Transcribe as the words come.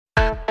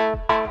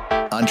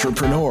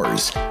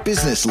entrepreneurs,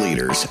 business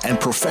leaders, and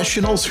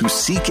professionals who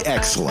seek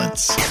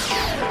excellence.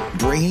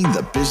 Bringing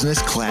the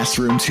business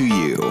classroom to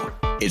you.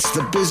 It's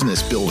the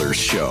Business Builders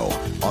Show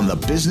on the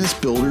Business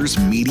Builders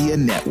Media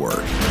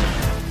Network.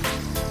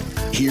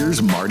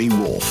 Here's Marty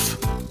Wolf.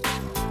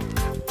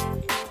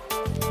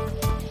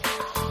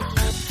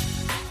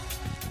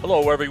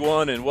 Hello,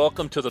 everyone, and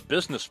welcome to the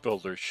Business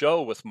Builders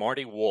Show with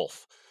Marty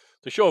Wolf,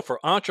 the show for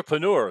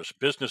entrepreneurs,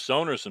 business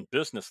owners, and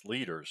business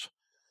leaders.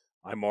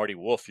 I'm Marty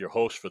Wolf, your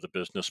host for the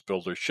Business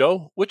Builders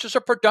Show, which is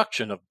a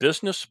production of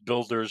Business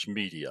Builders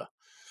Media.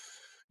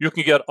 You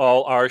can get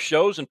all our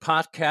shows and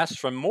podcasts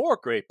from more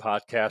great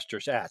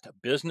podcasters at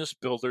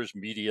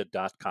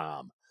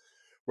businessbuildersmedia.com,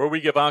 where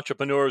we give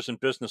entrepreneurs and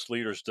business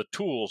leaders the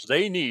tools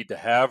they need to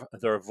have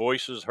their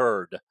voices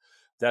heard.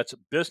 That's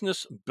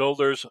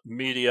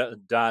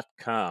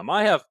businessbuildersmedia.com.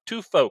 I have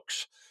two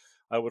folks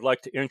I would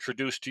like to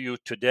introduce to you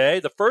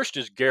today. The first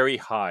is Gary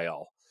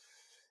Heil.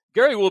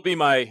 Gary will be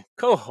my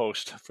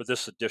co-host for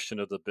this edition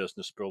of the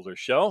Business Builders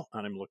Show,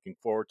 and I'm looking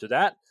forward to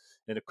that.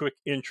 And a quick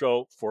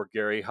intro for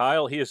Gary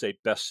Heil. He is a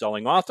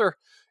best-selling author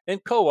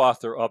and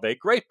co-author of a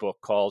great book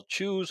called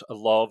Choose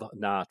Love,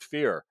 Not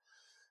Fear.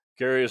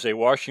 Gary is a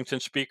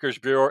Washington Speakers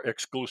Bureau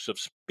exclusive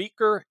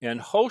speaker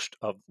and host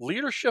of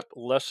Leadership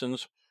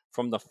Lessons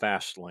from the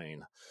Fast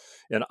Lane.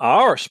 And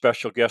our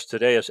special guest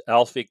today is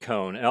Alfie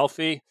Kohn.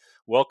 Alfie,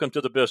 welcome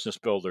to the Business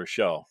Builders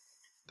Show.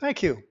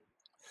 Thank you.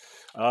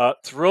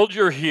 Thrilled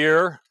you're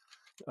here.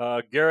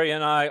 Gary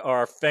and I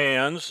are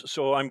fans,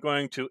 so I'm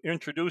going to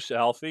introduce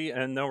Alfie,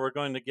 and then we're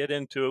going to get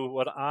into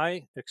what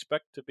I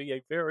expect to be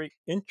a very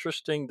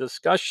interesting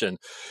discussion.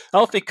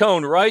 Alfie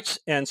Kohn writes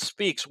and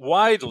speaks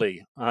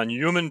widely on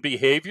human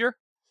behavior,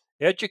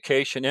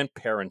 education, and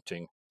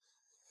parenting.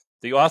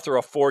 The author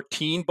of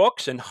 14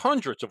 books and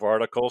hundreds of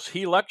articles,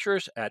 he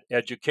lectures at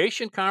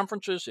education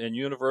conferences and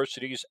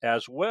universities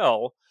as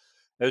well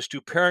as to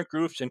parent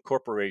groups and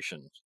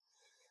corporations.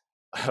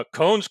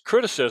 Kohn's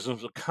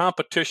criticisms of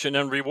competition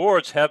and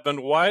rewards have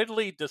been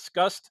widely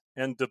discussed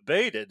and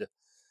debated,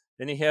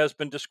 and he has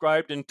been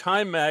described in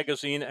Time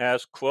magazine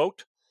as,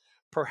 quote,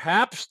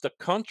 perhaps the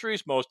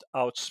country's most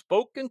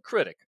outspoken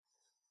critic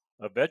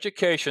of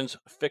education's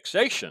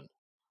fixation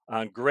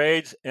on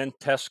grades and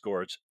test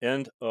scores,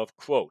 end of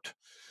quote.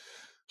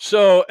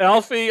 So,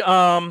 Alfie,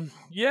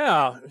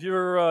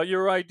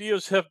 your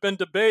ideas have been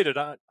debated.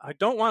 I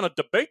don't want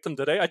to debate them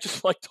today. I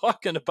just like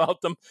talking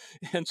about them.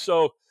 And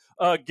so,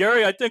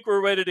 Gary, I think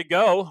we're ready to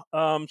go.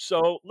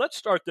 So let's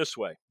start this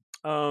way.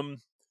 We're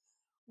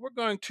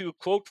going to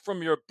quote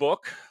from your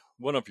book,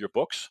 one of your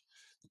books.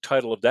 The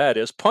title of that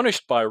is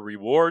Punished by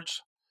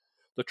Rewards,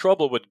 The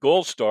Trouble with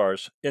Gold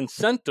Stars,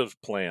 Incentive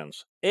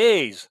Plans,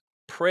 A's,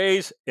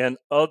 Praise, and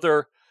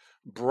Other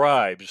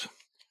Bribes.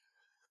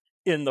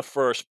 In the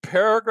first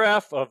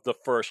paragraph of the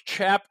first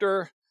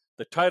chapter,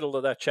 the title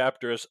of that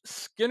chapter is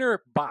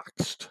Skinner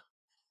Boxed,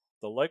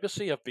 The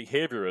Legacy of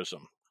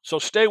Behaviorism. So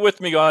stay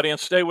with me,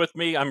 audience. Stay with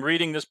me. I'm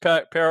reading this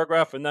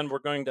paragraph, and then we're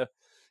going to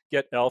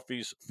get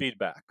Alfie's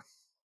feedback.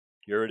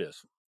 Here it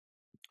is.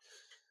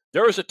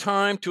 There is a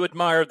time to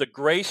admire the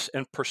grace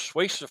and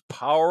persuasive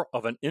power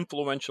of an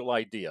influential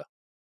idea,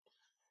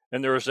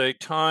 and there is a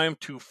time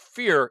to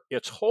fear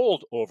its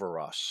hold over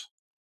us.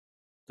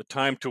 The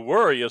time to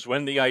worry is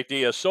when the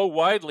idea is so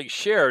widely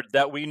shared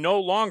that we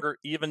no longer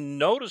even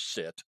notice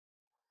it,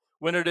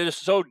 when it is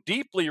so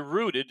deeply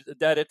rooted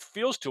that it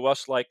feels to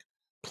us like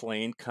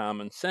plain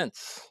common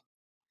sense.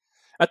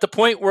 At the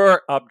point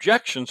where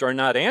objections are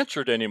not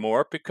answered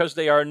anymore because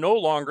they are no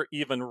longer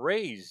even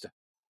raised.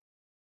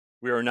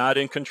 We are not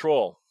in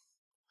control.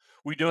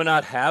 We do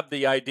not have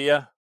the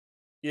idea.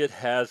 It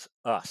has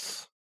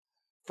us.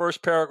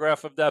 First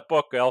paragraph of that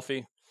book,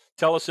 Alfie.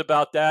 Tell us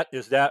about that.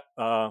 Is that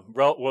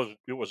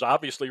it was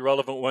obviously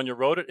relevant when you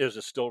wrote it? Is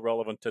it still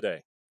relevant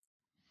today?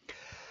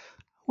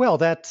 Well,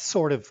 that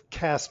sort of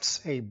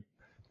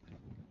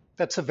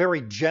that's a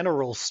very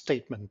general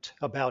statement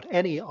about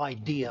any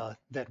idea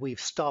that we've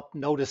stopped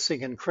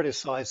noticing and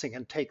criticizing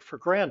and take for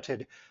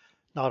granted,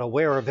 not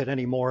aware of it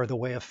anymore, the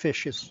way a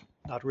fish is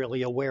not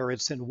really aware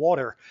it's in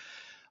water.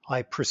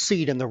 I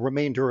proceed in the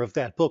remainder of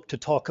that book to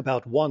talk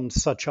about one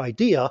such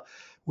idea,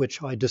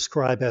 which I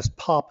describe as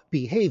pop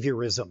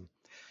behaviorism.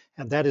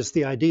 And that is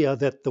the idea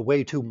that the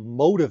way to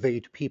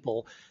motivate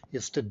people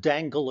is to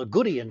dangle a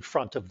goodie in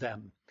front of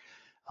them,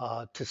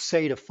 to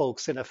say to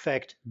folks, in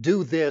effect,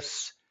 do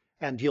this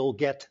and you'll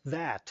get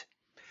that.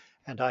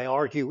 And I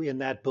argue in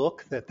that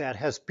book that that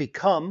has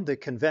become the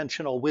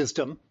conventional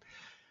wisdom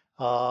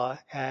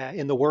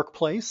in the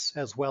workplace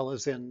as well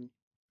as in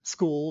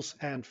schools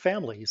and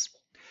families.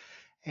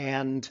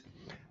 And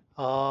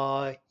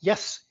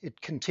yes,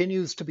 it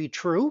continues to be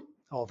true,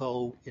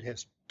 although it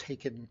has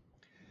taken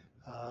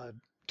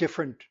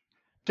different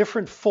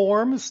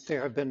forms.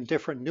 There have been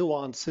different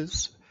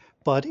nuances,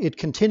 but it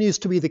continues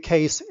to be the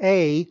case,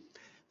 A,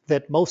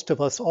 that most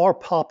of us are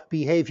pop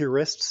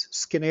behaviorists,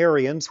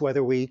 Skinnerians,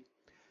 whether we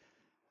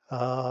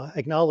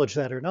acknowledge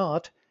that or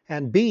not,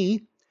 and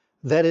B,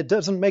 that it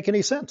doesn't make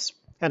any sense.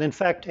 And in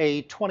fact,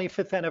 a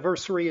 25th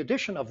anniversary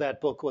edition of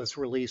that book was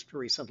released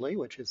recently,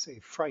 which is a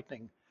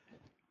frightening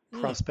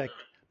Hmm. prospect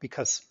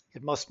because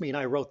it must mean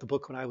I wrote the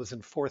book when I was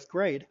in fourth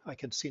grade. I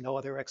can see no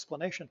other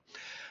explanation.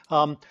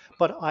 When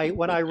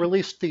I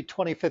released the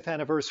 25th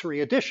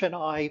anniversary edition,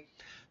 I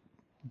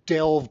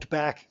delved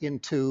back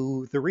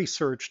into the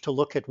research to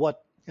look at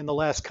what in the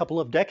last couple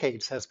of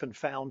decades has been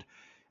found.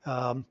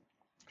 Um,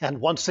 and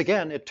once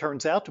again, it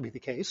turns out to be the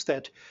case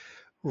that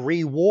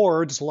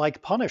rewards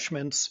like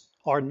punishments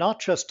are not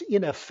just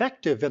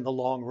ineffective in the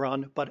long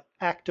run, but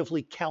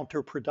actively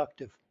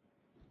counterproductive.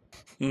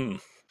 Hmm.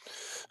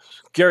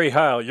 Gary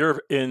Heil,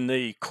 you're in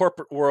the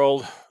corporate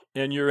world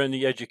and you're in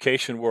the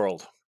education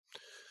world.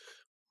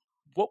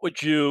 What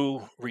would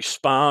you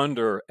respond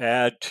or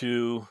add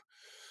to,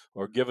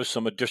 or give us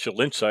some additional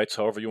insights,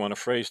 however you want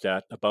to phrase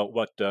that, about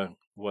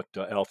what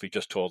Alfie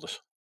just told us?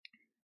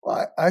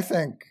 Well, I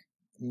think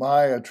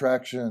my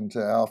attraction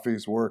to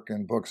Alfie's work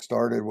and book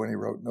started when he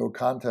wrote No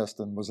Contest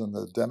and was in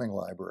the Deming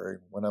Library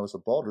when I was a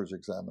Baldrige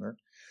examiner.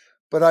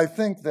 But I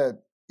think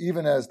that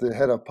even as the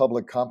head of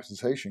public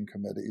compensation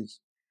committees,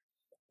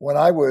 when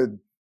I would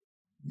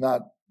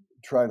not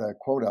try to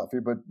quote Alfie,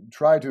 but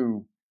try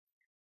to,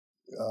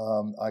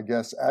 I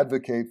guess,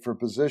 advocate for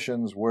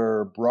positions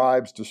where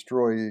bribes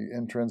destroy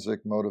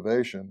intrinsic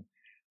motivation,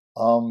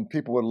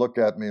 people would look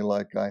at me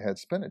like I had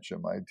spinach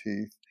in my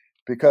teeth.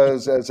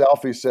 Because, as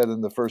Alfie said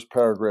in the first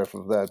paragraph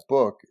of that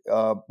book,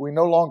 we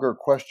no longer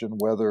question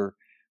whether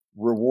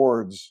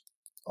rewards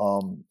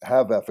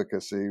have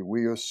efficacy.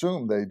 We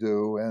assume they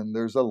do, and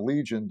there's a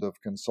legion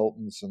of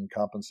consultants and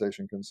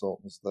compensation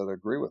consultants that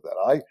agree with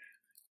that.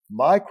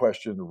 My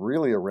question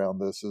really around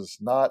this is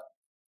not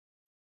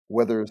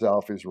whether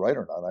Alfie's right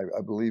or not.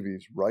 I believe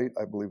he's right.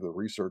 I believe the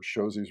research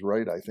shows he's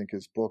right. I think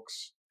his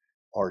books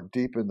are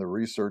deep in the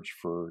research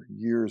for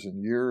years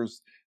and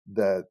years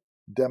that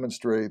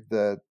demonstrate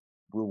that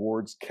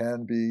rewards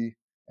can be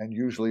and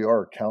usually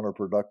are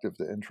counterproductive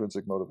to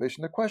intrinsic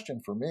motivation. The question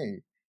for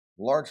me,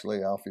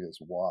 largely, Alfie, is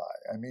why.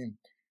 I mean,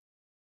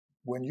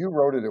 when you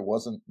wrote it, it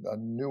wasn't a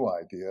new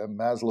idea.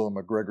 Maslow and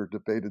McGregor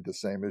debated the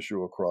same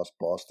issue across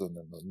Boston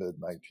in the mid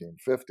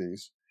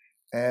 1950s.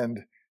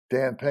 And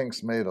Dan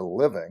Pinks made a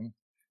living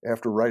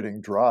after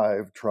writing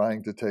Drive,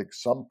 trying to take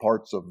some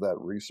parts of that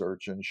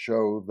research and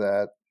show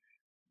that,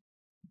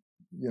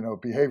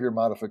 behavior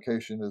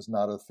modification is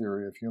not a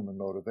theory of human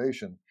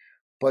motivation.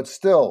 But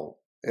still,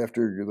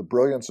 after the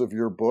brilliance of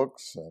your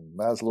books and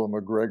Maslow and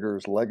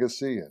McGregor's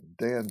legacy and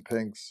Dan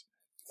Pink's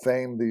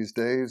fame these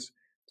days,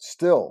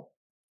 still,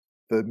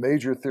 the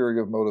major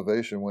theory of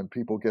motivation, when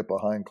people get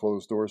behind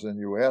closed doors and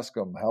you ask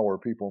them, how are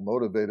people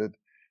motivated?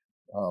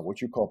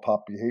 What you call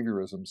pop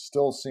behaviorism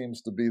still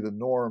seems to be the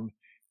norm.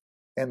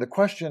 And the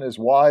question is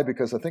why?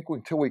 Because I think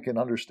until we can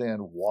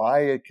understand why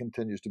it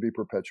continues to be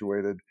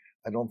perpetuated,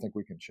 I don't think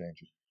we can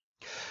change it.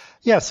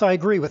 Yes, I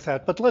agree with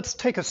that. But let's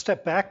take a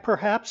step back,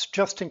 perhaps,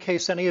 just in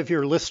case any of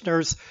your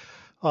listeners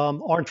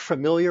aren't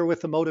familiar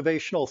with the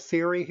motivational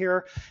theory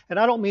here. And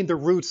I don't mean the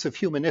roots of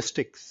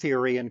humanistic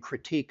theory and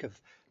critique of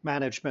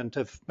management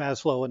of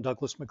Maslow and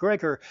Douglas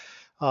McGregor.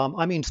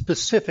 I mean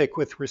specific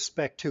with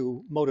respect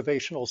to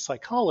motivational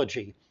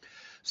psychology.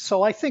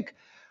 So I think,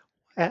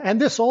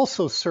 and this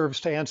also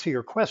serves to answer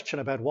your question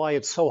about why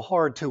it's so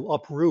hard to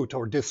uproot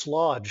or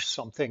dislodge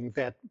something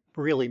that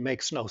really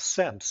makes no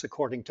sense,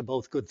 according to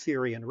both good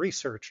theory and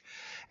research.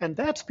 And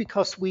that's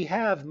because we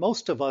have,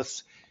 most of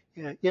us,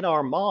 in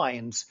our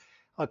minds,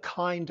 a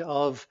kind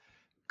of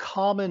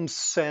common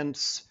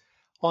sense,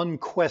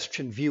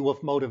 unquestioned view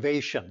of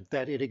motivation,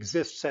 that it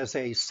exists as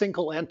a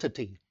single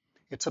entity.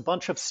 It's a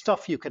bunch of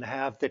stuff you can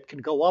have that can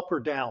go up or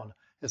down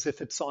as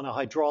if it's on a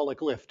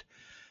hydraulic lift.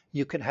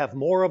 You can have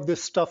more of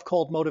this stuff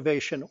called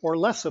motivation or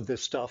less of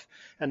this stuff.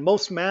 And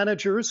most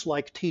managers,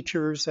 like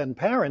teachers and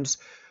parents,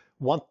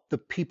 want the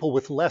people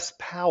with less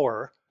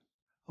power,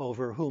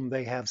 over whom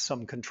they have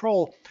some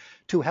control,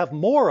 to have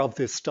more of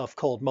this stuff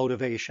called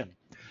motivation.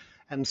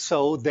 And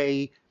so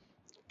they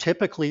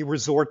typically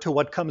resort to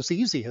what comes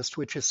easiest,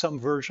 which is some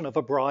version of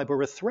a bribe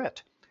or a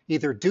threat.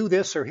 Either do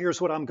this, or here's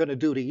what I'm going to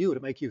do to you to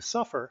make you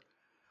suffer,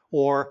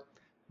 or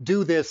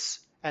do this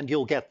and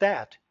you'll get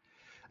that.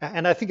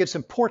 And I think it's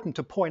important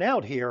to point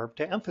out here,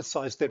 to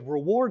emphasize that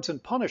rewards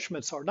and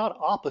punishments are not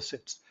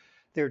opposites.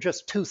 They're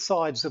just two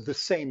sides of the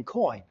same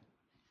coin.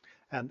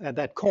 And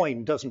that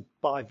coin doesn't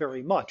buy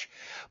very much.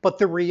 But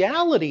the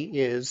reality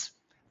is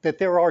that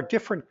there are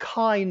different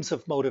kinds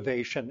of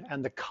motivation,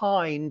 and the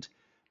kind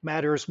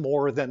matters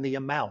more than the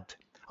amount.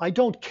 I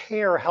don't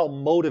care how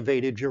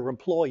motivated your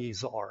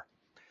employees are.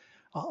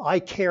 I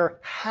care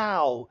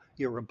how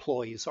your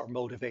employees are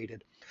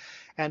motivated.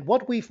 And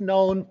what we've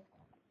known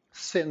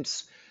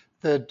since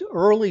the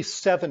early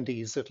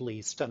 70s, at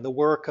least, and the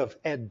work of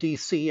Ed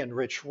Deci and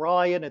Rich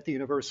Ryan at the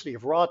University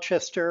of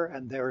Rochester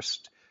and their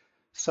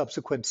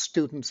subsequent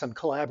students and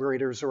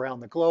collaborators around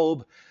the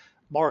globe,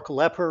 Mark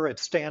Lepper at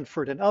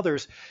Stanford and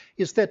others,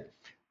 is that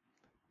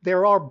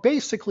there are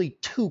basically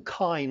two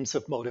kinds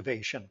of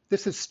motivation.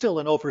 This is still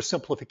an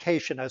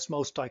oversimplification, as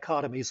most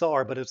dichotomies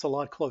are, but it's a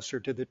lot closer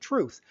to the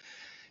truth.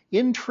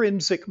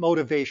 Intrinsic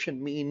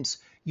motivation means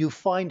you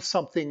find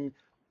something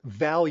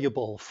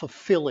valuable,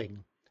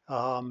 fulfilling,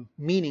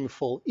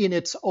 meaningful in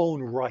its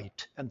own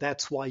right, and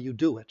that's why you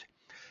do it.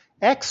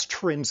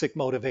 Extrinsic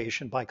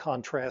motivation, by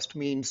contrast,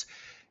 means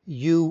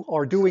you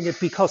are doing it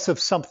because of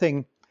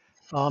something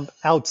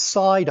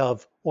outside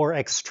of or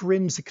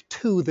extrinsic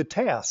to the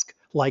task,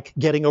 like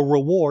getting a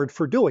reward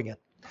for doing it.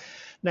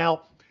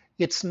 Now,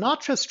 it's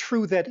not just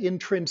true that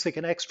intrinsic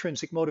and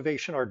extrinsic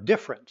motivation are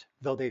different,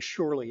 though they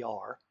surely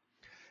are.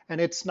 And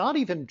it's not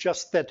even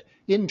just that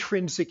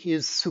intrinsic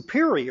is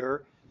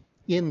superior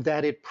in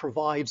that it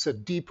provides a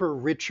deeper,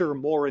 richer,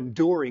 more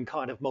enduring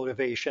kind of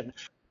motivation.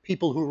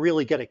 People who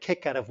really get a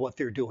kick out of what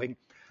they're doing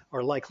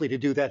are likely to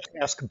do that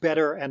task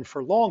better and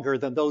for longer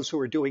than those who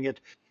are doing it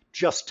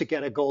just to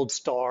get a gold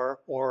star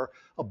or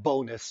a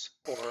bonus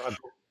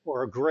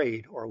or a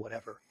grade or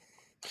whatever.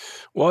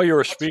 While you were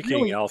What's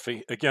speaking, really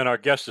Alfie, again, our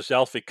guest is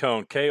Alfie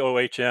Kohn,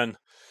 Kohn.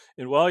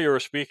 And while you were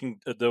speaking,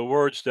 the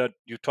words that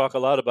you talk a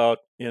lot about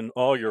in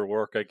all your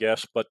work, I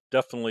guess, but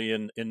definitely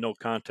in No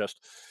Contest,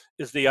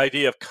 is the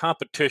idea of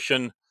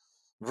competition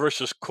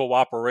versus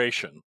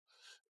cooperation.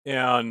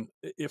 And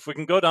if we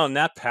can go down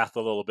that path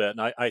a little bit,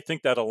 and I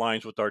think that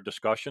aligns with our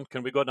discussion.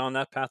 Can we go down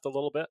that path a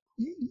little bit?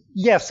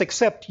 Yes,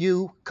 except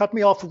you cut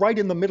me off right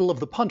in the middle of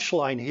the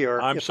punchline here,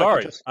 I'm if I can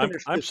sorry. just I'm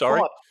finish I'm this sorry.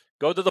 thought.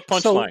 Go to the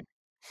So punchline.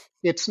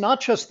 it's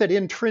not just that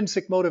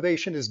intrinsic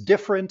motivation is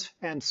different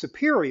and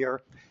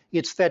superior,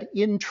 it's that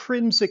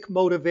intrinsic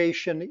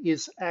motivation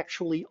is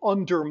actually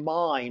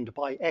undermined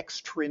by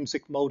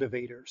extrinsic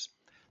motivators.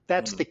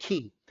 That's Mm, the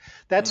key.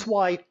 That's mm,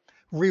 why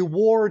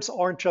rewards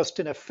aren't just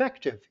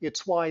ineffective,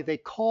 it's why they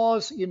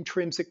cause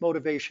intrinsic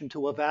motivation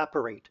to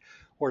evaporate.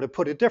 Or to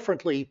put it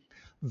differently,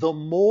 the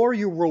more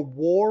you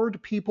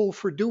reward people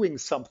for doing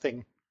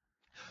something,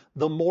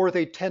 the more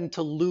they tend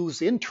to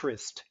lose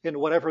interest in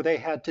whatever they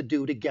had to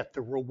do to get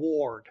the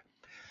reward.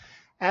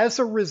 As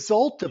a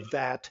result of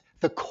that,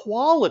 the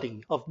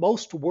quality of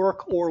most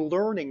work or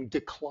learning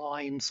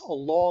declines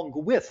along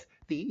with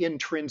the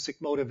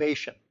intrinsic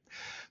motivation.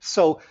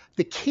 So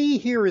the key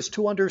here is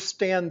to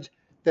understand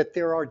that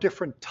there are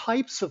different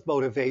types of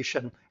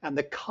motivation, and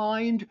the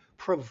kind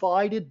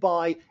provided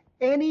by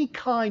any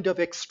kind of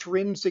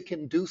extrinsic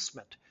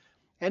inducement,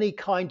 any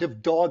kind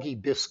of doggy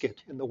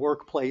biscuit in the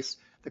workplace,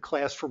 the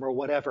classroom, or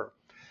whatever,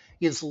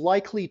 is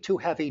likely to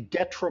have a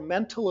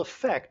detrimental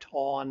effect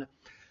on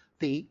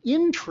the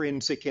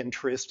intrinsic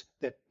interest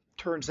that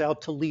turns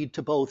out to lead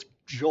to both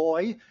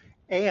joy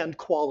and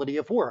quality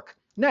of work.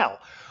 Now,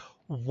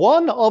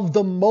 one of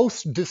the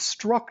most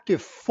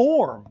destructive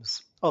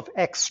forms of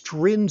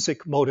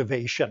extrinsic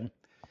motivation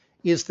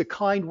is the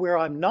kind where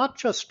I'm not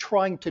just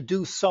trying to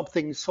do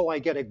something so I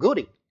get a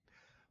goodie,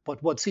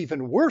 but what's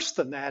even worse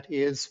than that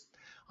is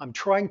I'm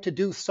trying to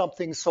do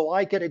something so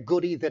I get a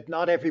goodie that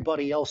not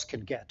everybody else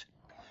can get.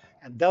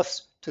 And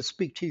thus, to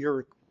speak to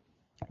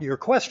your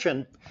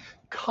question,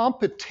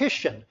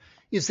 competition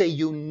is a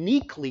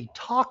uniquely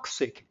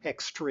toxic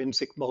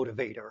extrinsic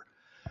motivator,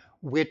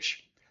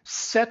 which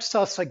sets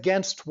us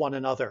against one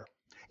another.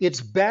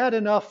 It's bad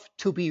enough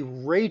to be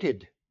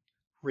rated,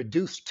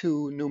 reduced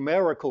to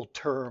numerical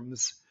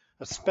terms,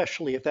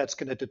 especially if that's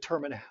going to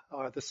determine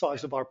the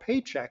size of our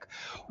paycheck.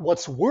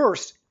 What's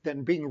worse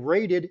than being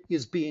rated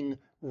is being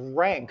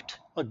ranked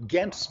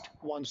against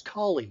one's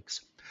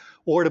colleagues.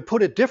 Or to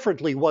put it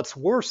differently, what's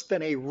worse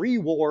than a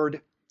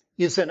reward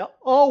is an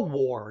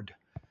award.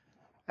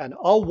 An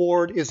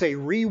award is a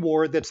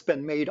reward that's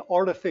been made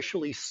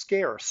artificially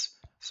scarce.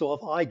 So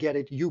if I get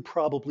it, you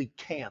probably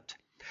can't.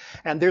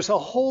 And there's a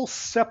whole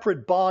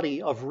separate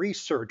body of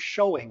research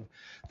showing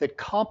that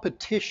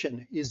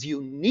competition is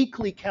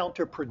uniquely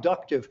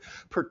counterproductive,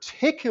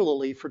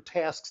 particularly for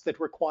tasks that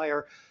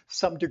require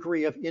some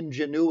degree of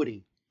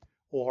ingenuity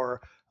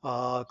or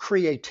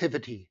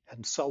creativity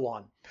and so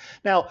on.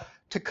 Now,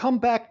 to come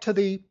back to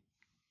the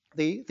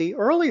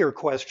earlier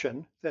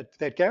question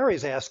that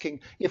Gary's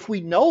asking, if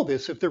we know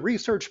this, if the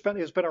research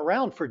has been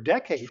around for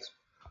decades,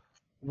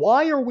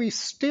 why are we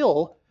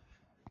still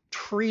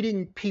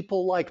treating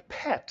people like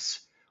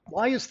pets?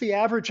 Why is the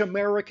average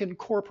American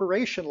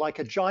corporation like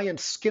a giant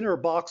Skinner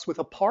box with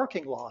a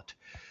parking lot?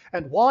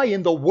 And why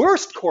in the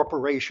worst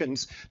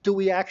corporations do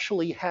we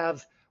actually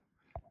have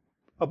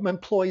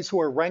employees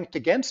who are ranked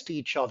against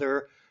each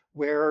other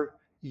where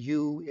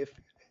if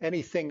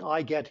anything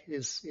I get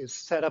is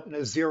set up in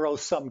a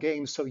zero-sum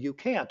game, so you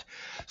can't.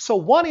 So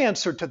one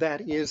answer to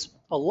that is,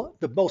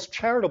 the most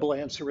charitable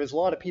answer is a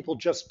lot of people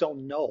just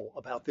don't know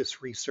about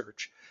this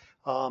research.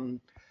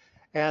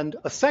 And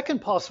a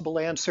second possible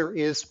answer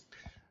is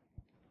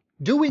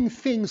doing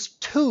things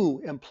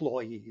to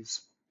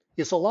employees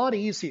is a lot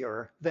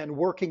easier than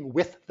working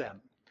with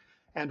them.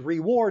 And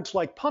rewards,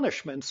 like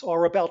punishments,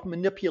 are about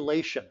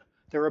manipulation.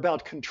 They're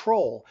about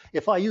control.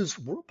 If I use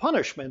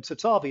punishments,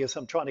 it's obvious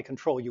I'm trying to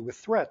control you with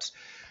threats.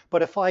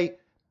 But if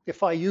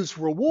I use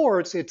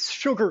rewards, it's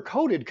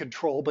sugar-coated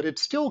control, but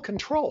it's still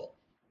control.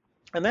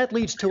 And that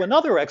leads to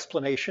another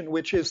explanation,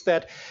 which is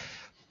that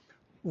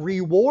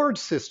reward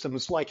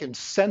systems like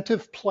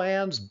incentive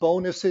plans,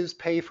 bonuses,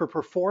 pay for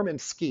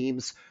performance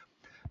schemes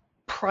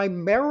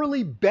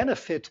primarily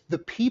benefit the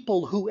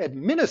people who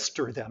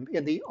administer them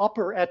in the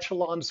upper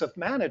echelons of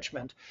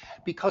management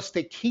because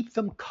they keep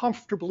them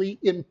comfortably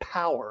in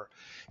power.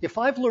 If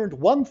I've learned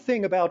one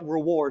thing about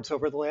rewards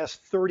over the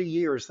last 30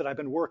 years that I've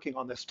been working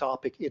on this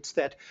topic, it's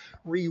that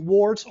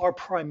rewards are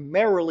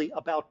primarily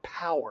about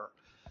power.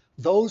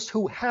 Those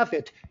who have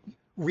it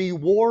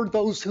reward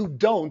those who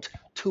don't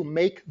to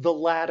make the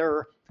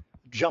ladder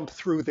jump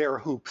through their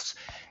hoops.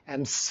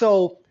 And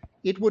so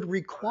it would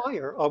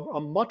require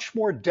a much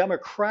more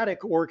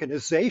democratic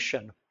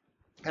organization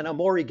and a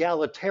more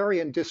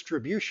egalitarian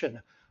distribution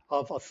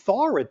of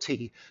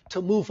authority to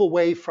move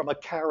away from a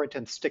carrot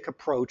and stick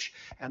approach.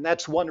 And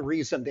that's one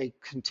reason they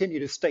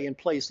continue to stay in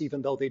place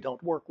even though they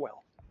don't work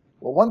well.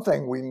 Well, one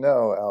thing we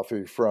know,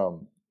 Alfie,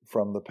 from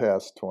the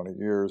past 20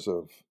 years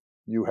of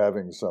you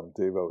having some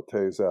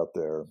devotees out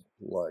there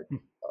like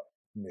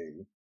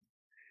me,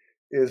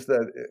 is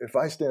that if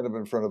I stand up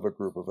in front of a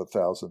group of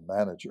 1,000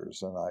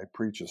 managers and I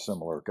preach a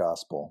similar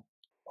gospel,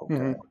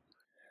 okay,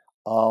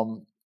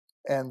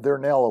 and they're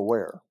now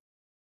aware,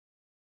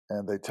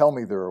 and they tell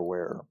me they're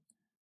aware,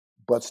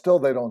 but still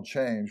they don't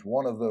change,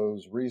 one of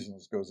those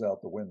reasons goes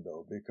out the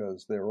window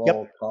because they're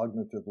all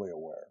cognitively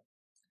aware.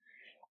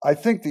 I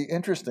think the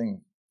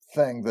interesting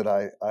thing that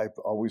I've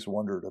always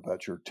wondered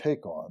about your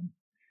take on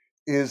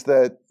is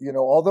that,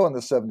 although in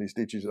the 70s,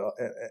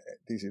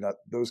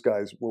 those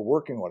guys were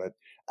working on it,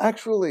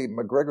 actually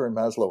McGregor and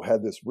Maslow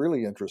had this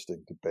really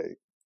interesting debate.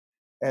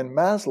 And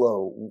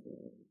Maslow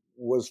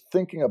was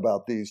thinking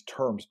about these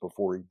terms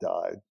before he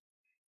died.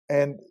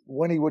 And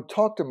when he would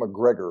talk to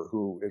McGregor,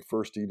 who at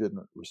first he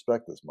didn't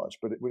respect as much,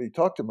 but when he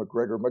talked to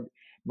McGregor,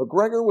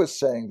 McGregor was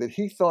saying that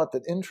he thought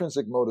that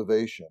intrinsic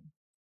motivation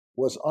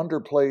was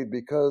underplayed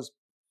because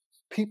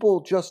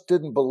people just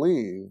didn't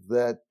believe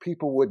that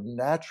people would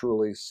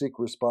naturally seek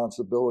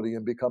responsibility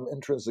and become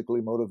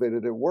intrinsically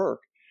motivated at work.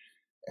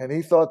 And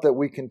he thought that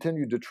we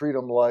continued to treat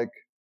them like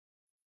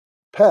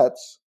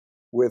pets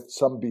with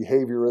some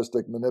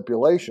behavioristic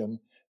manipulation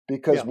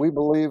because we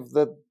believe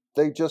that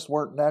they just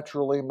weren't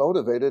naturally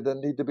motivated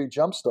and need to be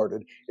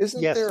jump-started.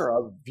 Isn't there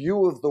a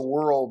view of the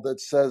world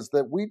that says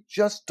that we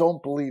just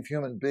don't believe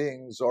human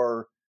beings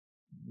are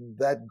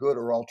that good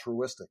or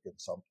altruistic at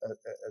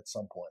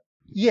some point?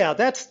 Yeah,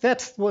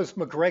 that was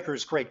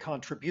McGregor's great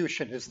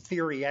contribution, his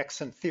theory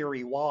X and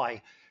theory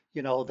Y.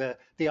 The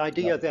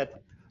idea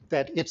that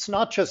it's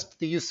not just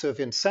the use of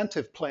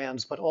incentive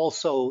plans, but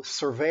also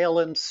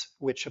surveillance,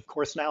 which of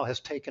course now has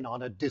taken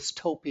on a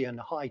dystopian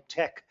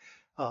high-tech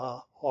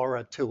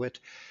aura to it.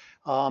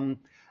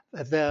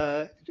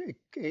 The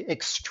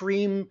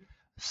extreme,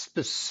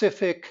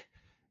 specific,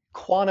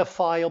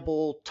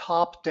 quantifiable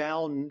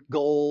top-down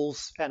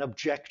goals and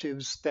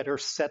objectives that are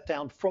set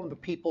down from the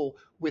people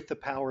with the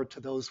power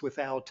to those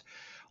without.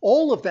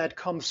 All of that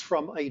comes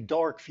from a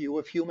dark view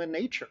of human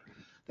nature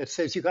that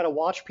says you got to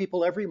watch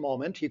people every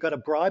moment, you got to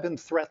bribe and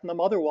threaten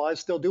them,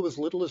 otherwise they'll do as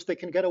little as they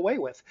can get away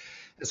with,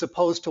 as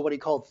opposed to what he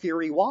called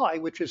theory Y,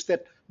 which is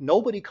that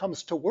nobody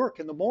comes to work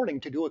in the morning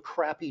to do a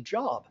crappy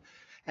job.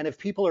 And if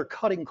people are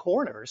cutting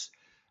corners,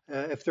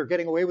 if they're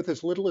getting away with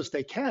as little as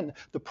they can,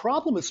 the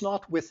problem is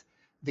not with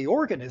the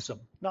organism,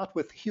 not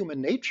with human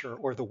nature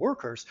or the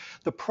workers.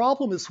 The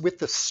problem is with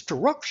the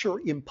structure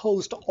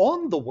imposed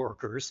on the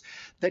workers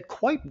that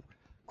quite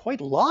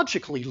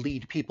logically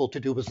lead people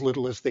to do as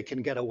little as they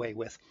can get away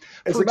with.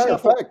 As a matter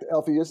of fact,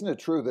 Alfie, isn't it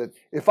true that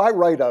if I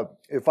write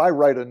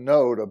a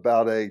note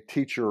about a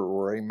teacher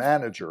or a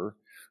manager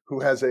who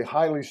has a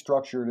highly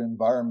structured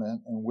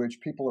environment in which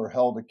people are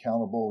held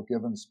accountable,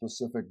 given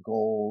specific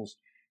goals,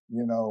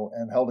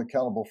 and held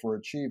accountable for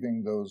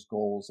achieving those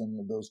goals,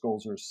 and those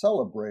goals are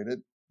celebrated,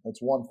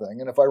 that's one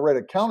thing. And if I write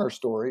a counter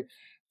story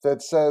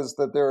that says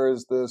that there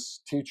is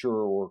this teacher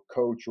or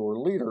coach or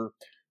leader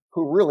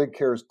who really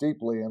cares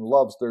deeply and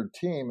loves their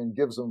team and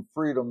gives them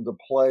freedom to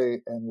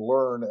play and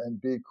learn and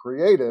be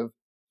creative,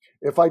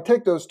 if I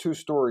take those two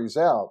stories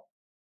out,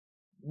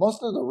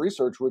 most of the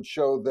research would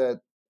show that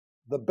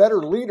the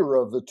better leader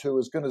of the two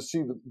is going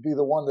to be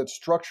the one that's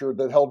structured,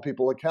 that held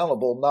people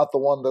accountable, not the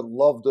one that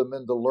loved them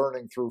into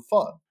learning through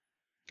fun.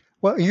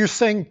 Well, you're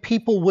saying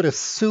people would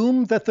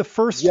assume that the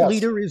first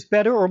leader is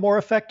better or more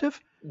effective?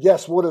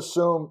 Yes, would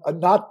assume.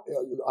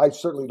 I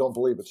certainly don't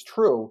believe it's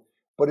true.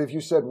 But if you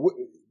said,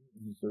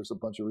 there's a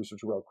bunch of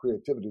research about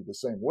creativity the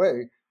same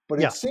way, but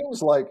it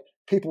seems like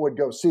people would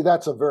go, see,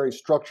 that's a very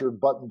structured,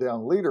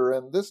 button-down leader,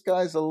 and this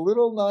guy's a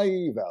little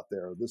naive out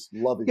there, this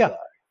lovey guy.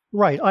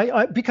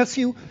 Right, because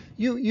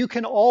you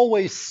can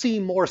always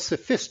seem more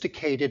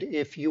sophisticated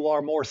if you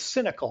are more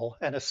cynical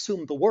and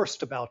assume the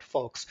worst about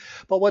folks.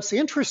 But what's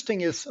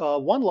interesting is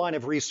one line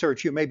of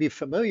research you may be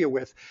familiar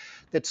with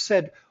that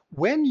said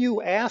when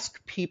you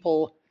ask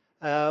people,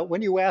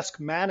 when you ask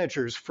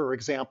managers, for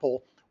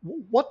example,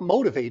 what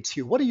motivates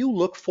you? What do you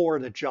look for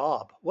in a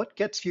job? What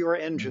gets your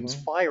engines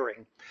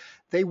firing?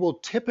 They will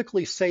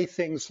typically say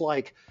things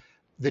like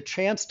the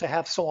chance to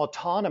have some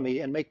autonomy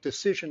and make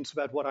decisions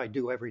about what I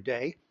do every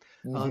day.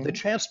 The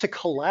chance to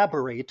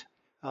collaborate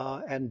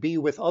and be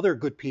with other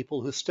good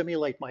people who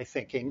stimulate my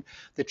thinking,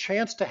 the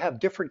chance to have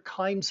different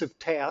kinds of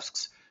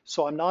tasks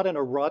so I'm not in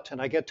a rut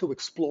and I get to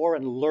explore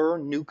and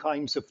learn new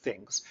kinds of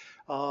things.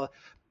 Uh,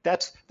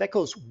 that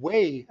goes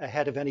way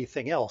ahead of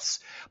anything else.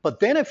 But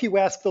then if you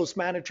ask those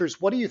managers,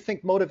 what do you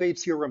think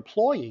motivates your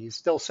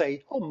employees? They'll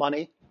say, oh,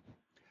 money,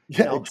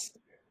 you Yeah, know.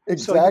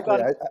 So you've exactly.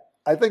 got,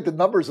 I think the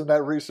numbers in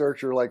that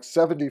research are like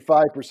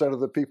 75% of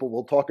the people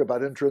will talk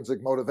about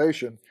intrinsic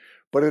motivation,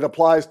 but it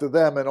applies to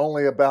them, and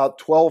only about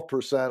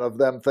 12% of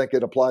them think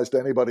it applies to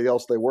anybody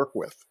else they work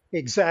with.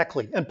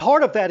 exactly. And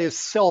part of that is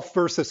self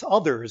versus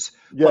others,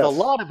 but a Yes.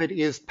 lot of it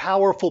is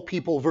powerful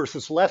people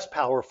versus less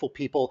powerful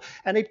people.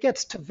 And it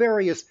gets to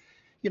various,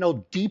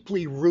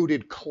 deeply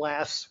rooted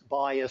class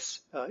bias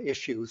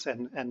issues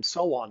and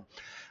so on.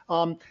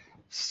 Um,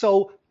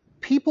 so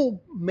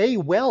people may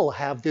well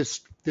have this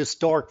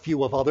dark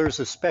view of others,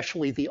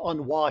 especially the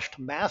unwashed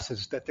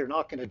masses, that they're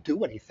not going to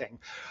do anything.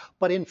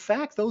 But in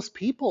fact, those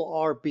people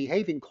are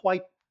behaving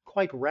quite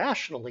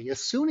rationally.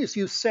 As soon as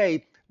you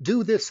say,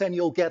 do this and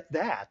you'll get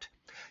that,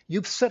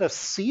 you've set a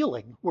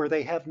ceiling where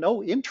they have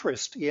no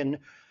interest in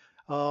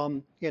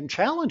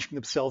challenging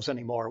themselves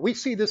anymore. We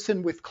see this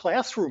with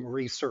classroom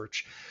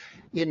research.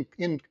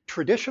 In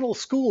traditional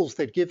schools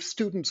that give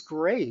students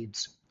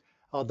grades,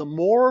 the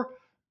more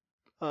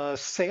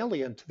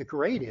salient the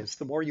grade is,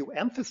 the more you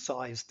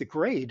emphasize the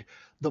grade,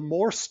 the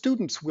more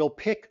students will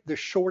pick the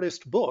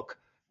shortest book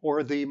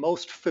or the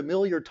most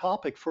familiar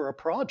topic for a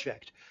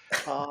project.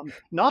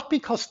 Not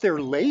because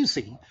they're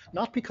lazy,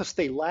 not because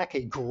they lack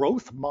a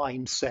growth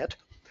mindset,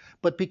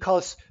 but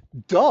because,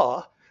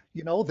 duh,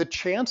 the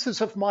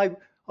chances of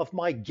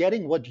my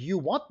getting what you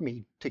want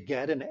me to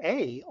get, an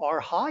A, are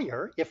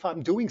higher if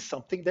I'm doing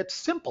something that's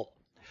simple.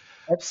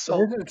 And So,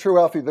 isn't it true,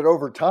 Alfie, that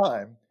over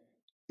time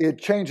it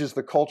changes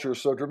the culture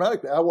so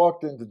dramatically? I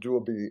walked in to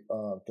do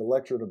the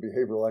lecture in a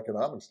behavioral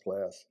economics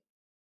class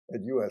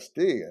at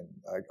USD, and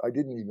I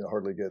didn't even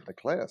hardly get in the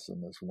class.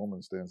 And this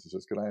woman stands and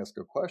says, "Can I ask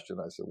a question?"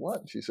 I said, "What?"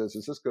 And she says,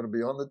 "Is this going to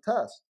be on the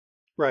test?"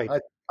 right.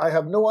 I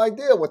have no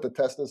idea what the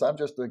test is. I'm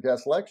just a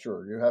guest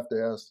lecturer. You have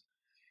to ask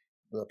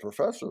the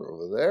professor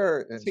over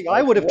there. And See, I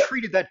I said, would have "What?"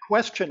 treated that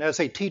question as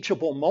a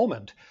teachable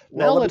moment.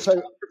 Well, Now let's talk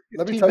for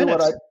let me 15 tell you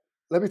what I minutes.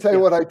 let me tell you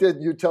Yeah. what I did.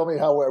 And you tell me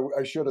how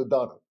I should have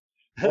done it.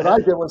 What I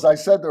did was I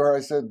said to her,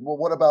 I said, "Well,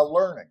 what about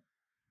learning?"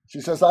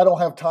 She says, "I don't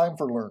have time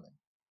for learning."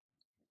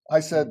 I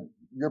said,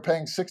 "You're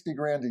paying 60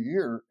 grand a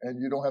year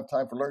and you don't have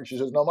time for learning." She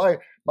says, "No,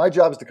 my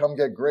job is to come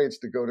get grades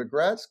to go to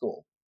grad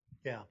school."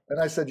 Yeah. And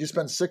I said, "You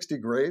spend 60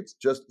 grades,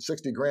 just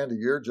 60 grand a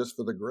year just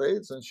for the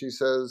grades?" And she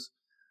says,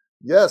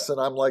 "Yes." And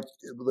I'm like,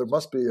 there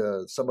must be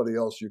somebody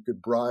else you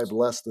could bribe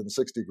less than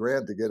 60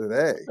 grand to get an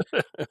A.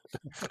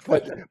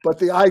 But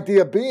the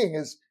idea being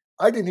is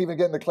I didn't even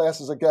get into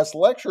class as a guest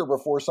lecturer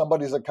before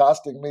somebody's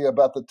accosting me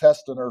about the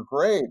test and her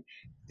grade.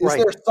 Is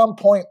there Right. some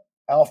point,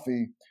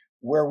 Alfie,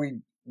 where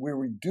we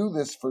do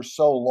this for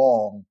so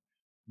long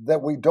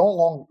that we don't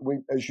long we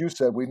as you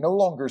said, we no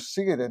longer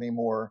see it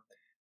anymore?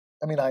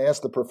 I mean, I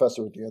asked the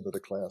professor at the end of the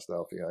class,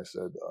 Alfie, I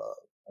said,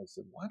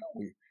 "Why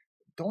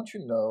don't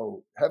you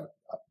know, have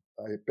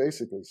I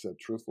basically said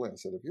truthfully, I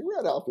said, have you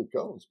read Alfie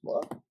Cohen's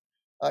book?"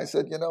 I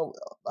said,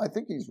 I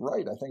think he's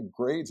right. I think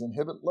grades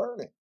inhibit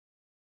learning.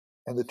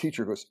 And the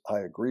teacher goes, "I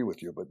agree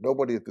with you, but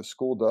nobody at the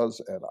school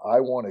does. And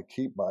I want to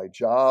keep my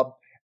job.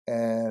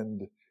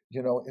 And,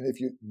 and if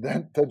you,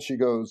 then she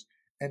goes,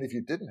 and if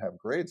you didn't have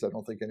grades, I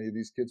don't think any of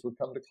these kids would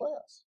come to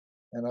class."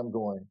 And I'm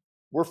going,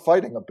 we're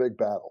fighting a big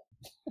battle.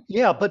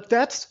 Yeah, but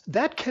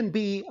that can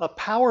be a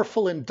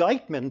powerful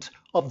indictment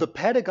of the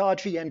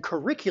pedagogy and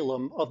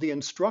curriculum of the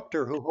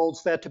instructor who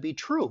holds that to be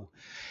true.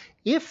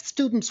 If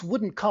students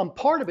wouldn't come,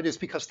 part of it is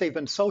because they've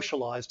been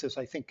socialized, as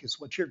I think is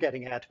what you're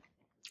getting at.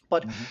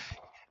 But Mhm.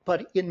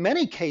 but in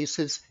many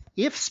cases,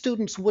 if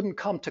students wouldn't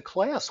come to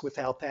class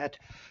without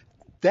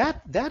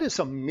that is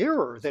a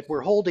mirror that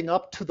we're holding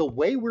up to the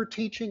way we're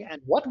teaching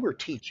and what we're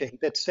teaching,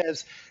 that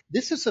says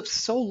this is of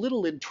so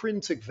little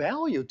intrinsic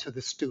value to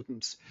the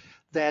students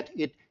that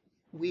it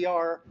we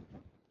are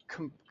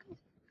com-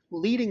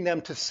 leading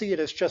them to see it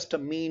as just a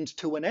means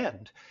to an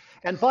end.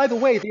 And by the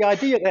way, the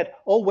idea that,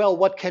 oh, well,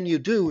 what can you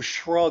do?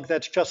 Shrug,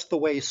 that's just the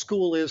way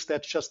school is,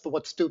 that's just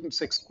what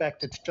students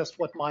expect, it's just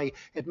what my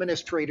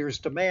administrators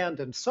demand,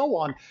 and so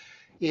on,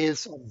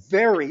 is a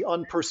very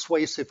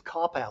unpersuasive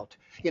cop out.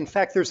 In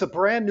fact, there's a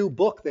brand new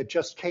book that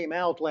just came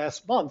out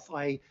last month.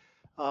 I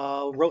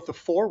wrote the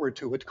foreword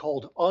to it,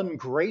 called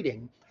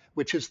Ungrading,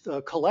 which is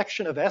a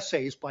collection of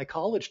essays by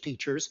college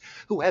teachers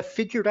who have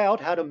figured out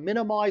how to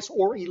minimize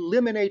or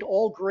eliminate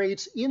all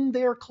grades in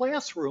their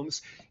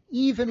classrooms,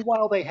 even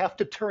while they have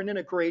to turn in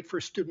a grade for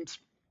students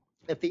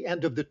at the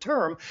end of the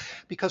term,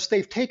 because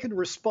they've taken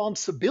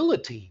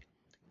responsibility,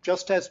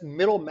 just as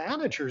middle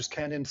managers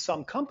can in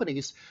some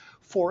companies,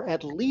 for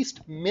at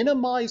least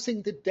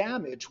minimizing the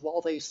damage while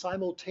they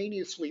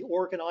simultaneously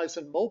organize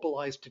and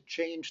mobilize to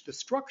change the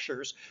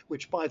structures,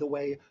 which, by the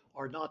way,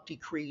 are not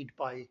decreed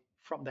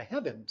from the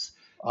heavens.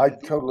 I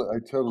These totally, I are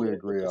totally political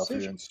agree, Alfie.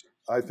 And decisions.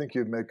 I think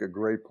you'd make a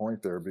great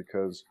point there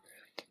because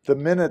The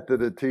minute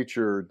that a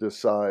teacher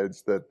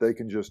decides that they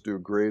can just do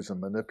grades and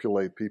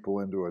manipulate people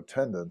into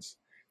attendance,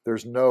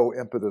 there's no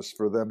impetus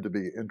for them to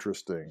be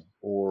interesting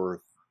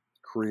or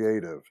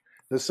creative.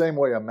 The same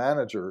way a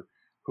manager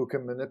who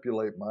can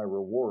manipulate my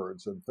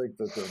rewards and think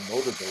that they're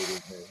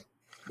motivating me,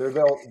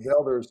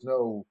 there's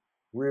no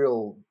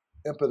real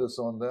impetus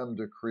on them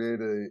to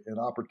create an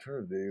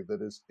opportunity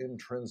that is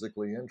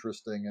intrinsically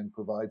interesting and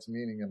provides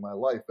meaning in my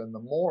life. And the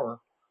more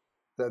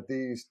that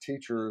these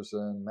teachers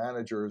and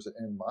managers,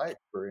 in my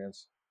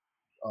experience,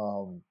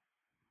 um,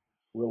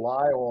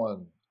 rely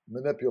on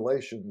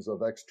manipulations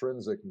of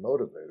extrinsic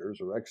motivators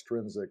or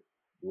extrinsic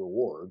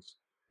rewards,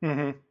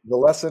 Hmm. the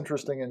less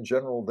interesting in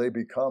general they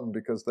become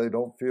because they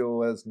don't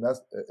feel as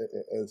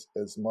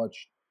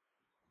much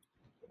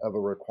of a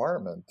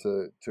requirement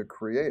to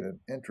create an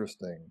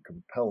interesting,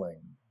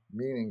 compelling,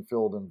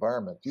 meaning-filled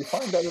environment. Do you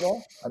find that at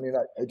all? I mean,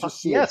 I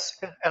just see it Yes,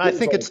 and I builds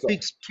think on it itself.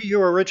 speaks to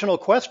your original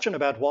question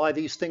about why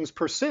these things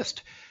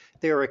persist.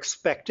 They're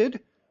expected,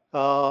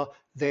 uh,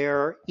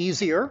 they're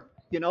easier,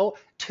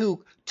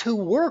 to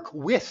work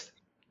with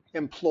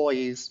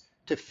employees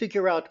to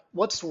figure out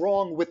what's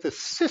wrong with the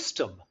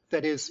system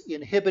that is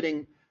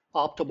inhibiting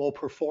optimal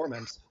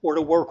performance, or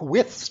to work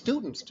with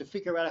students to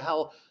figure out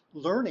how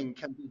learning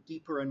can be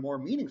deeper and more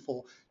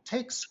meaningful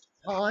takes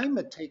time,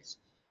 it takes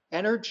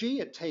energy,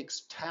 it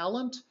takes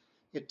talent,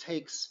 it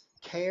takes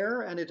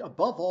care, and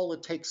above all,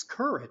 it takes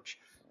courage,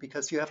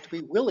 because you have to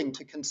be willing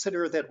to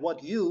consider that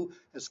what you,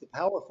 as the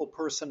powerful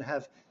person,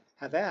 have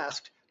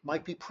asked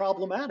might be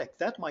problematic.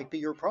 That might be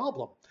your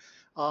problem.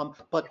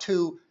 But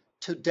to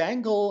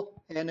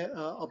dangle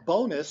a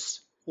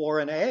bonus or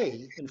an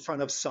A in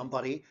front of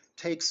somebody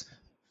takes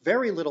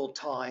very little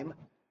time,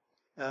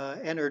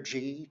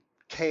 energy,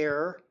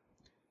 care,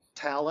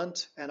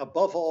 talent, and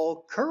above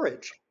all,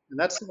 courage. And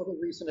that's another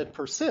reason it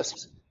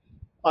persists.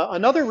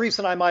 Another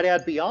reason I might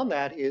add beyond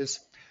that is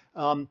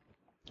um,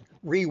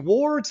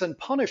 rewards and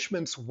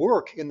punishments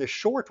work in the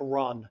short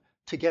run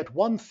to get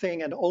one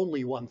thing and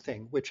only one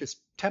thing, which is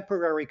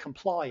temporary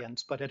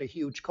compliance, but at a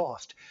huge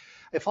cost.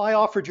 If I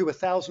offered you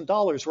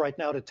 $1,000 right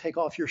now to take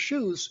off your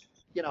shoes,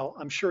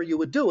 I'm sure you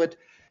would do it.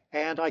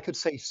 And I could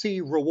say,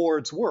 see,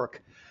 rewards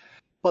work.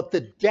 But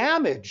the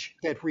damage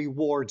that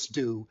rewards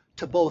do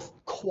to both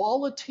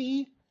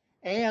quality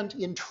and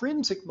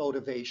intrinsic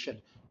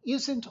motivation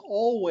isn't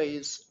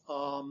always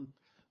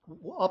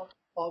up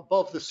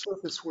above the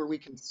surface where we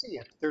can see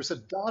it. There's a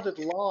dotted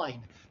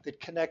line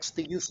that connects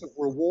the use of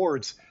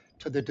rewards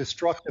to the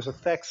destructive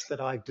effects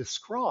that I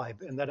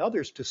describe and that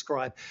others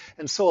describe.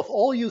 And so if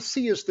all you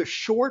see is the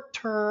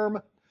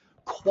short-term,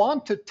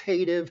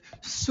 quantitative,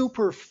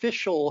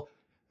 superficial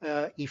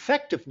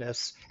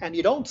effectiveness, and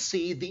you don't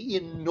see the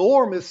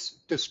enormous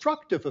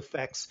destructive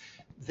effects,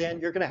 then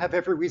you're going to have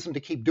every reason to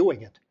keep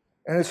doing it.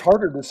 And it's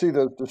harder to see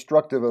those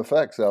destructive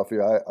effects, Alfie.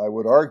 I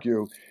would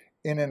argue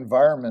in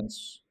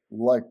environments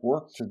like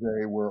work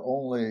today where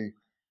only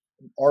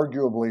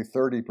arguably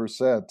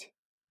 30%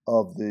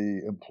 of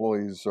the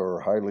employees are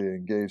highly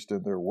engaged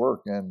in their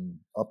work, and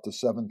up to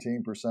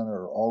 17%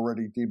 are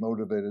already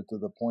demotivated to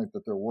the point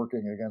that they're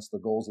working against the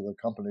goals of the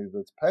company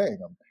that's paying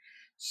them.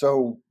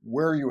 So,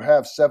 where you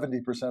have 70%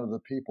 of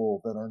the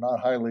people that are not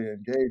highly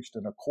engaged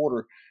and a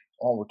quarter,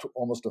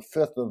 almost a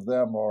fifth of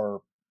them are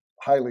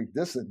highly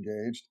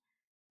disengaged,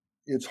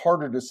 it's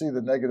harder to see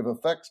the negative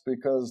effects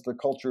because the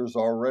culture is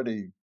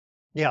already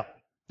Yeah,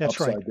 that's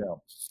right. upside down.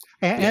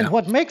 And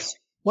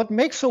what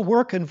makes a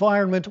work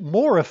environment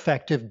more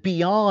effective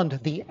beyond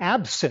the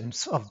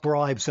absence of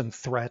bribes and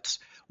threats,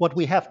 what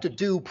we have to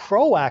do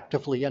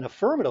proactively and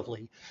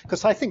affirmatively,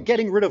 because I think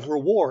getting rid of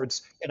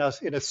rewards in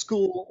a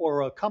school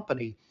or a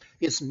company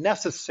is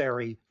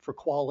necessary for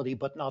quality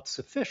but not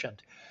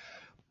sufficient.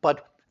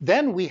 But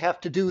then we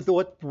have to do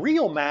what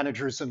real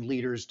managers and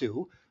leaders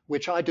do,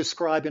 which I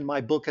describe in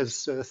my book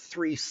as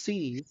 3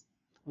 C's.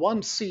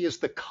 One C is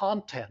the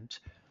content.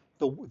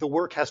 The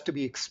work has to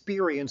be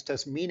experienced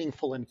as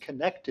meaningful and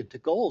connected to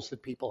goals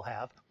that people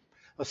have.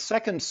 A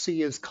second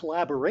C is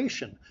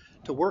collaboration,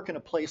 to work in a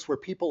place where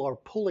people are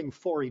pulling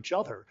for each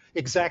other,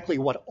 exactly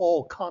what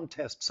all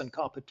contests and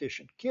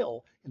competition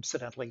kill,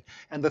 incidentally.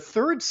 And the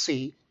third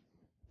C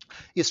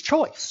is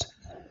choice.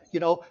 You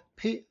know,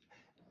 the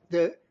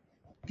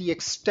the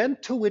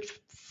extent to which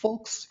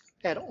folks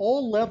at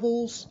all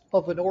levels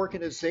of an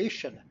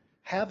organization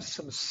have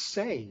some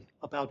say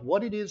about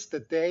what it is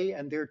that they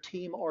and their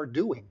team are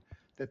doing,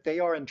 that they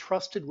are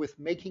entrusted with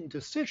making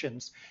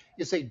decisions,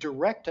 is a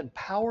direct and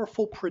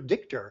powerful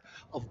predictor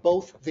of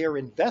both their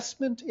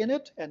investment in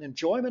it and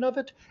enjoyment of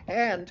it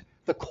and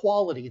the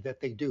quality that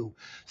they do.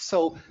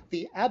 So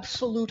the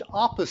absolute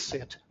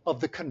opposite of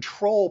the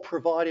control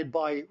provided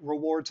by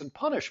rewards and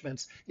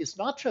punishments is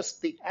not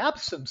just the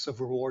absence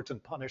of rewards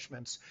and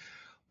punishments,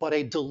 but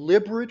a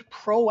deliberate,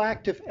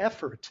 proactive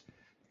effort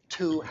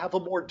to have a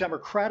more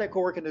democratic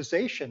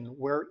organization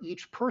where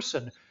each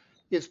person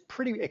is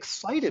pretty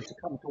excited to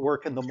come to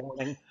work in the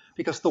morning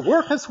because the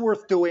work is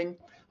worth doing.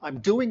 I'm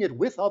doing it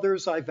with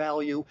others I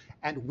value,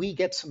 and we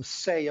get some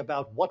say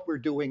about what we're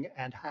doing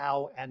and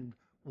how and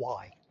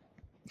why.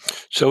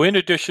 So, in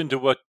addition to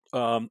what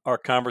our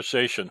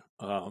conversation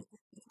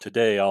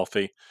today,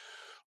 Alfie,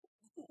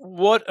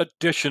 what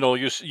additional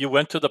you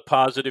went to the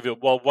positive?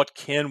 Well, what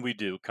can we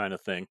do, kind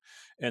of thing,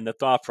 and the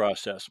thought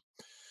process.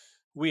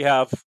 We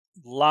have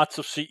lots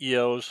of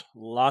CEOs,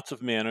 lots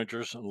of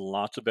managers, and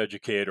lots of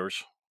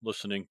educators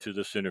listening to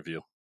this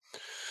interview.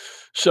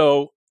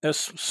 So, as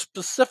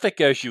specific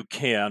as you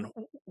can,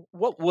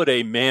 what would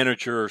a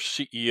manager,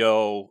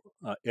 CEO,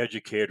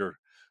 educator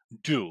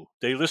do?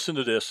 They listen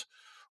to this.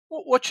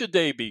 What should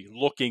they be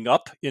looking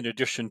up in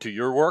addition to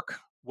your work?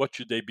 What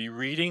should they be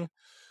reading?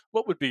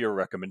 What would be your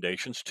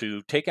recommendations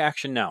to take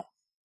action now?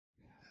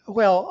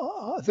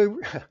 Well,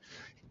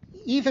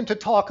 even to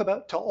talk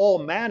about to all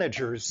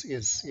managers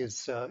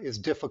is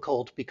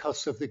difficult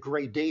because of the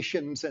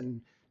gradations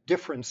and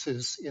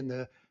differences in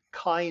the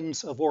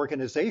kinds of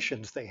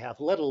organizations they have,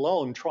 let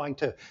alone trying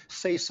to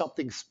say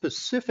something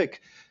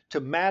specific to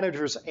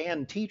managers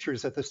and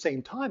teachers at the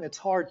same time. It's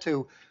hard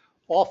to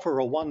offer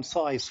a one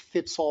size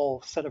fits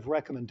all set of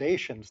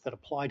recommendations that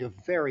apply to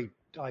very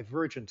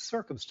divergent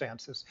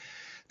circumstances.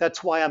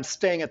 That's why I'm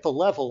staying at the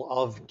level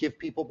of give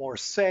people more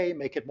say,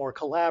 make it more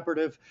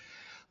collaborative.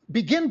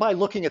 Begin by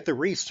looking at the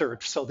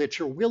research so that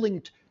you're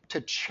willing to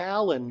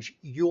challenge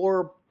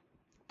your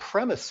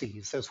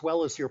premises as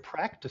well as your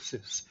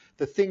practices,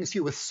 the things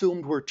you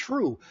assumed were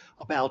true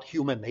about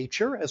human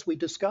nature, as we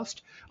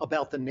discussed,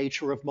 about the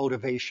nature of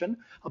motivation,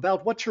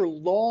 about what your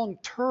long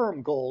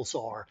term goals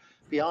are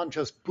beyond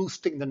just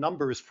boosting the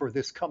numbers for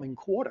this coming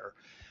quarter.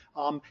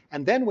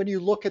 And then when you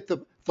look at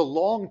the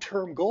long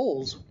term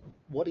goals,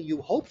 what do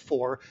you hope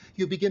for?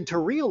 You begin to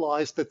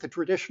realize that the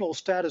traditional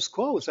status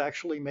quo is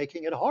actually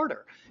making it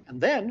harder.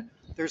 And then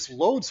there's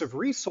loads of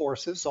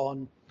resources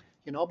on,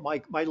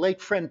 my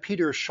late friend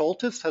Peter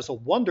Schultes has a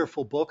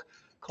wonderful book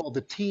called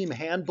The Team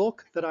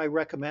Handbook that I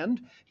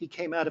recommend. He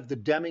came out of the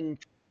Deming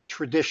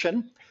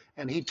tradition,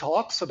 and he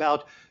talks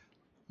about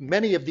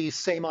many of these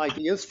same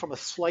ideas from a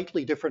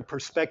slightly different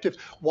perspective.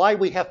 Why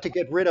we have to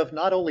get rid of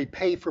not only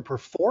pay for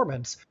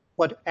performance,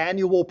 but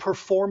annual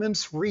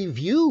performance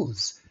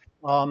reviews.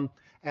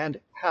 And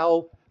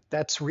how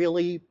that's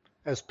really,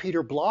 as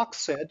Peter Block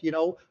said,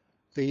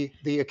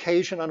 the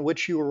occasion on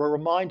which you are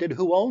reminded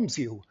who owns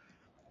you.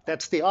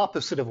 That's the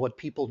opposite of what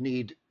people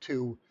need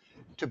to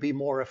be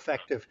more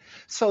effective.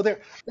 So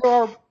there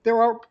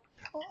are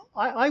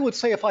I would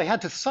say if I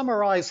had to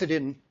summarize it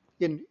in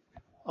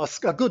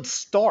a good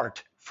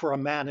start for a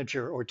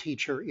manager or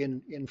teacher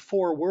in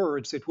 4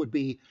 words, it would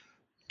be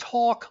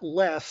talk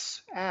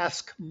less,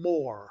 ask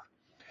more.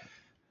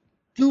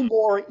 Do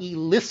more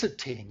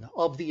eliciting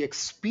of the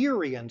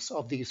experience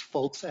of these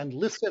folks and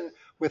listen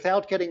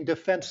without getting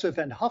defensive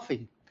and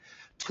huffy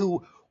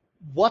to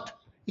what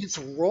is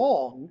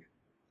wrong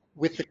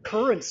with the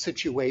current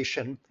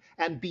situation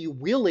and be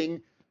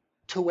willing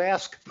to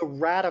ask the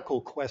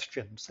radical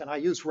questions. And I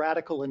use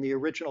radical in the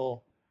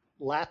original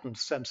Latin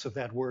sense of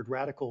that word.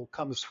 Radical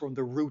comes from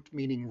the root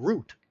meaning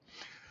root.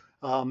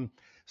 Um,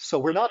 so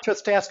we're not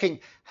just asking,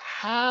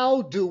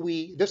 how do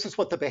we, this is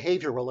what the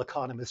behavioral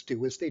economists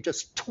do, is they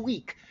just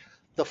tweak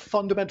the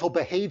fundamental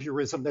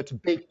behaviorism that's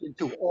baked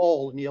into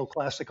all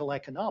neoclassical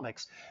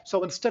economics.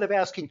 So instead of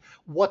asking,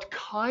 what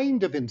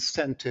kind of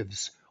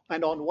incentives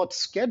and on what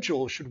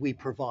schedule should we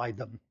provide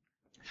them?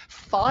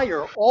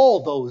 Fire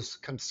all those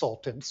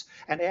consultants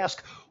and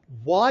ask,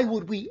 why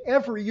would we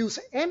ever use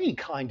any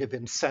kind of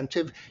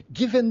incentive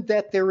given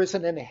that there is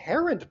an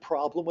inherent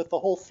problem with the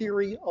whole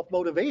theory of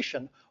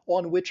motivation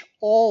on which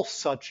all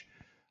such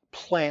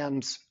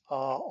plans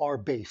are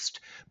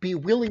based? Be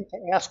willing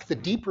to ask the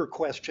deeper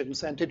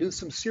questions and to do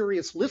some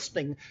serious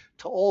listening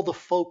to all the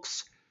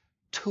folks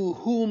to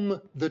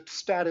whom the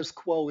status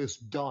quo is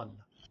done.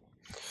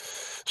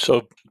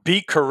 So,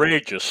 be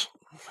courageous.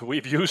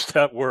 We've used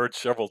that word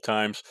several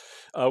times.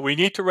 We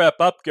need to wrap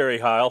up, Gary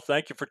Heil.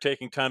 Thank you for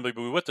taking time to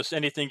be with us.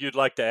 Anything you'd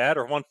like to add,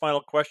 or one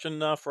final question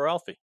for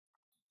Alfie?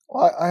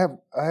 Well,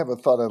 I have a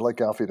thought I'd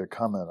like Alfie to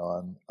comment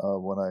on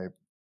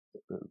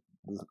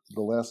the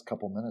last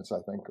couple minutes,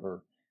 I think,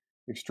 are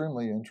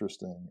extremely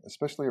interesting,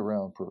 especially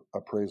around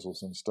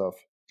appraisals and stuff.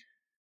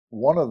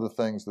 One of the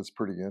things that's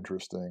pretty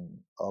interesting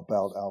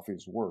about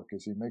Alfie's work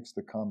is he makes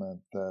the comment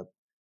that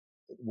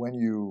when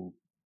you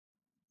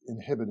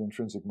inhibit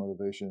intrinsic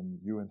motivation,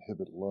 you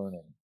inhibit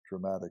learning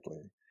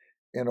dramatically.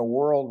 In a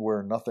world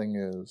where nothing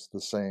is the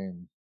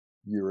same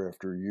year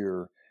after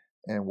year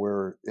and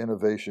where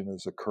innovation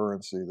is a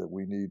currency that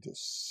we need to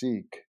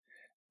seek,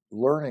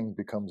 learning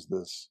becomes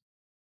this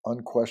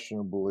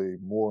unquestionably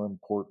more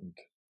important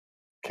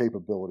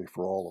capability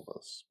for all of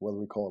us, whether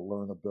we call it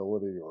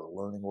learnability or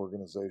learning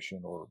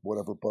organization or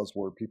whatever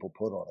buzzword people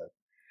put on it.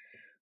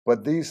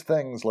 But these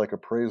things like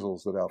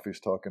appraisals that Alfie's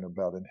talking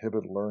about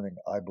inhibit learning,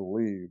 I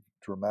believe,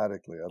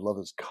 dramatically. I love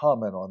his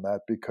comment on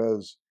that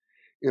because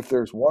if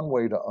there's one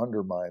way to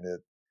undermine it,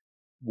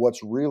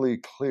 what's really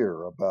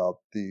clear about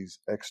these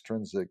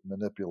extrinsic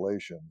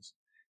manipulations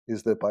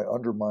is that by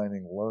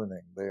undermining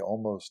learning, they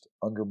almost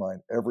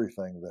undermine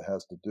everything that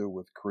has to do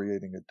with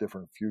creating a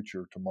different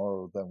future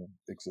tomorrow than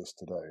exists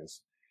today.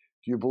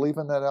 Do you believe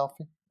in that,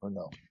 Alfie, or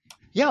no?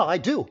 Yeah, I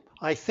do.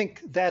 I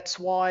think that's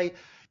why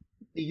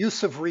the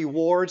use of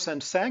rewards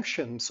and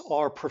sanctions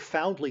are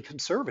profoundly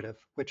conservative,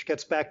 which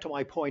gets back to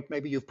my point.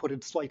 Maybe you've put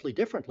it slightly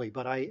differently,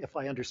 but if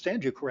I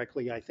understand you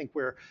correctly, I think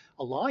we're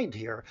aligned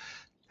here.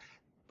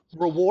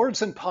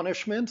 Rewards and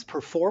punishments,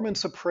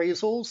 performance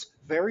appraisals,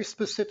 very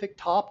specific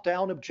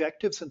top-down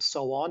objectives, and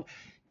so on,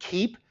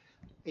 keep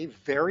a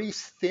very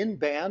thin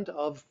band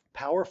of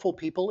powerful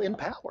people in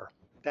power.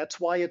 That's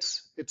why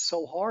it's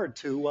so hard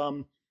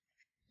to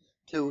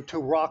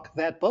rock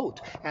that boat,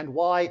 and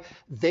why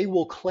they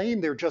will claim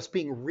they're just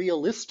being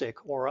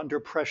realistic or under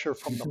pressure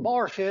from the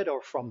market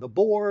or from the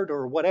board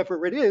or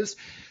whatever it is.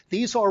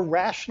 These are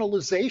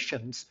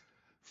rationalizations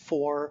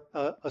for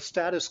a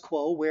status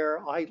quo where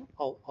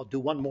I'll do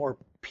one more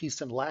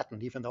piece in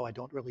Latin, even though I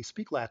don't really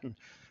speak Latin.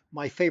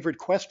 My favorite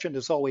question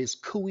is always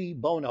cui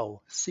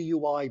bono,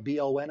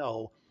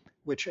 Cuibono,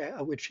 which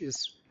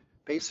is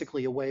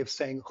basically a way of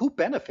saying who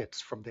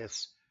benefits from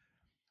this?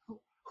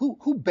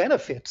 Who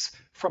benefits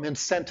from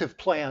incentive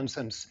plans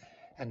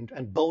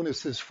and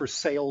bonuses for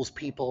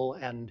salespeople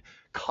and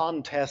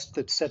contests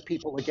that set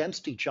people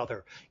against each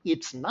other?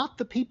 It's not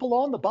the people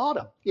on the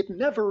bottom. It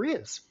never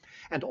is.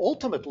 And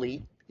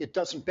ultimately, it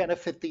doesn't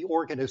benefit the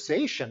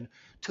organization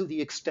to the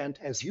extent,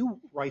 as you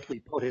rightly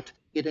put it,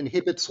 it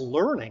inhibits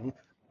learning.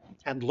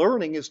 And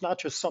learning is not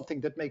just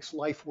something that makes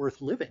life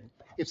worth living.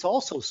 It's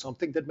also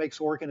something that makes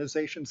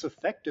organizations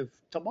effective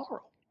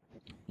tomorrow.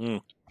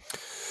 Mm.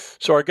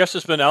 So our guest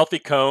has been Alfie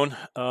Kohn.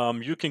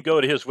 You can go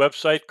to his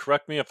website.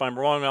 Correct me if I'm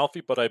wrong,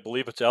 Alfie, but I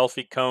believe it's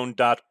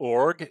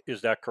alfiekohn.org.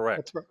 Is that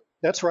correct?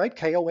 That's right,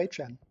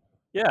 KOHN.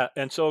 Yeah,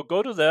 and so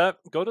go to that.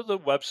 Go to the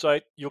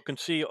website. You can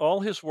see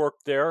all his work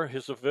there.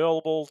 His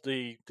available,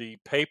 the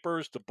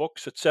papers, the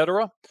books,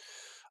 etc.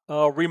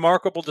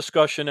 Remarkable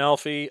discussion,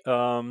 Alfie.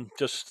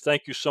 Just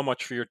thank you so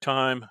much for your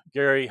time.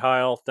 Gary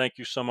Heil, thank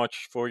you so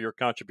much for your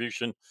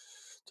contribution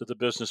to the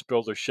Business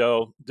Builder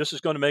Show. This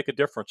is going to make a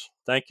difference.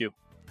 Thank you.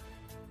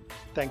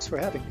 Thanks for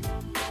having me.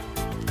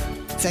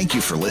 Thank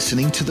you for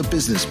listening to the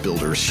Business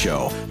Builders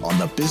Show on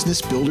the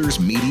Business Builders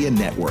Media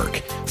Network.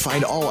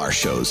 Find all our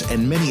shows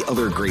and many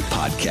other great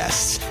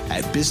podcasts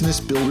at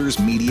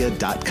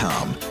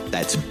businessbuildersmedia.com.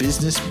 That's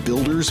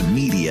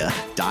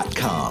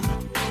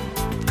businessbuildersmedia.com.